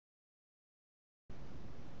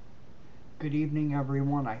Good evening,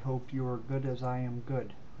 everyone. I hope you are good as I am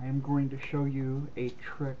good. I am going to show you a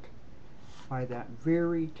trick by that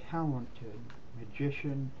very talented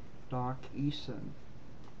magician, Doc Eason.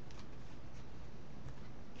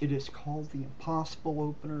 It is called the Impossible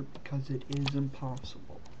Opener because it is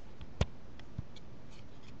impossible.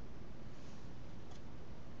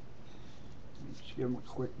 Let's give him a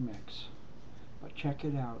quick mix. But check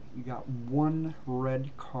it out. You got one red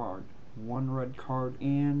card,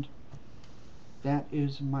 and that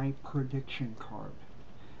is my prediction card.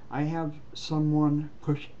 I have someone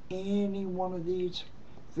push any one of these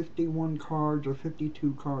 51 cards or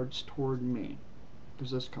 52 cards toward me,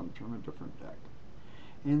 because this comes from a different deck.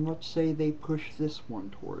 And let's say they push this one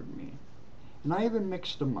toward me. And I even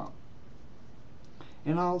mixed them up.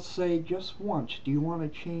 And I'll say just once, do you want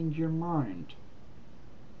to change your mind?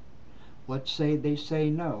 Let's say they say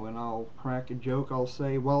no, and I'll crack a joke. I'll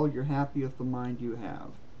say, well, you're happy with the mind you have.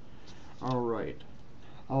 Alright.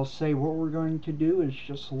 I'll say what we're going to do is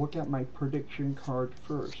just look at my prediction card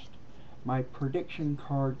first. My prediction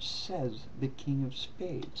card says the King of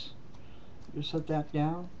Spades. Just set that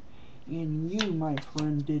down. And you, my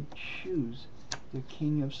friend, did choose the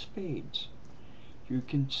King of Spades. You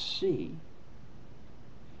can see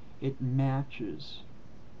it matches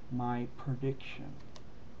my prediction.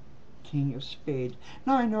 King of Spades.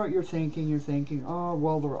 Now I know what you're thinking. You're thinking, oh,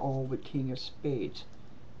 well, they're all the King of Spades.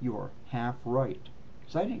 You're half right.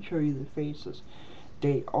 Because I didn't show you the faces.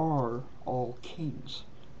 They are all kings.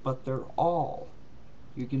 But they're all,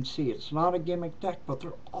 you can see, it's not a gimmick deck, but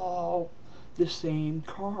they're all the same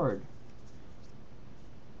card.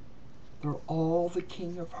 They're all the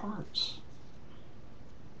King of Hearts.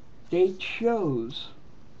 They chose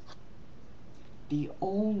the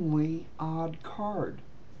only odd card.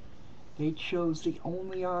 They chose the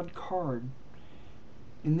only odd card.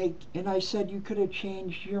 And I said you could have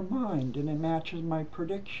changed your mind, and it matches my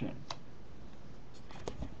prediction.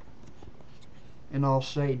 And I'll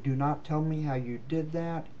say, do not tell me how you did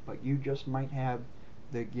that, but you just might have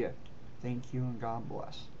the gift. Thank you and God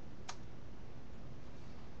bless.